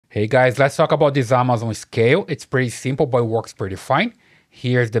Hey guys, let's talk about this Amazon scale. It's pretty simple, but it works pretty fine.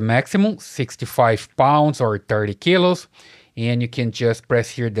 Here's the maximum, 65 pounds or 30 kilos. And you can just press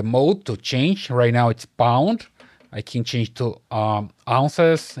here the mode to change. Right now it's pound. I can change to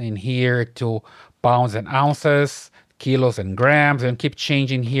ounces, and here to pounds and ounces, kilos and grams, and keep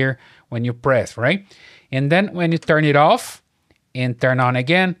changing here when you press, right? And then when you turn it off and turn on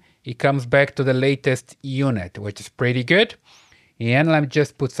again, it comes back to the latest unit, which is pretty good. And let me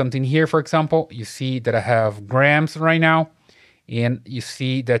just put something here, for example. You see that I have grams right now. And you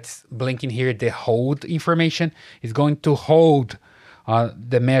see that's blinking here, the hold information is going to hold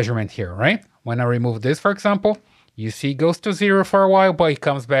the measurement here, right? When I remove this, for example, you see it goes to 0 for a while, but it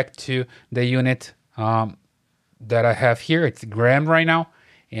comes back to the unit that I have here. It's gram right now.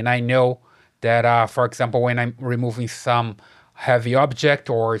 And I know that, for example, when I'm removing some heavy object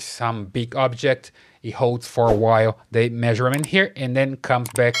or some big object, it holds for a while the measurement here and then comes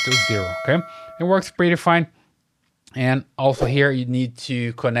back to 0. Okay, it works pretty fine. And also here you need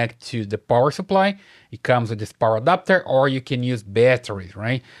to connect to the power supply. It comes with this power adapter, or you can use batteries,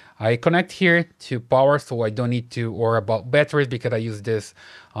 right? I connect here to power, so I don't need to worry about batteries because I use this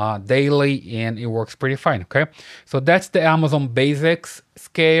daily and it works pretty fine. Okay, so that's the Amazon Basics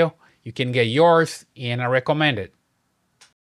scale. You can get yours and I recommend it.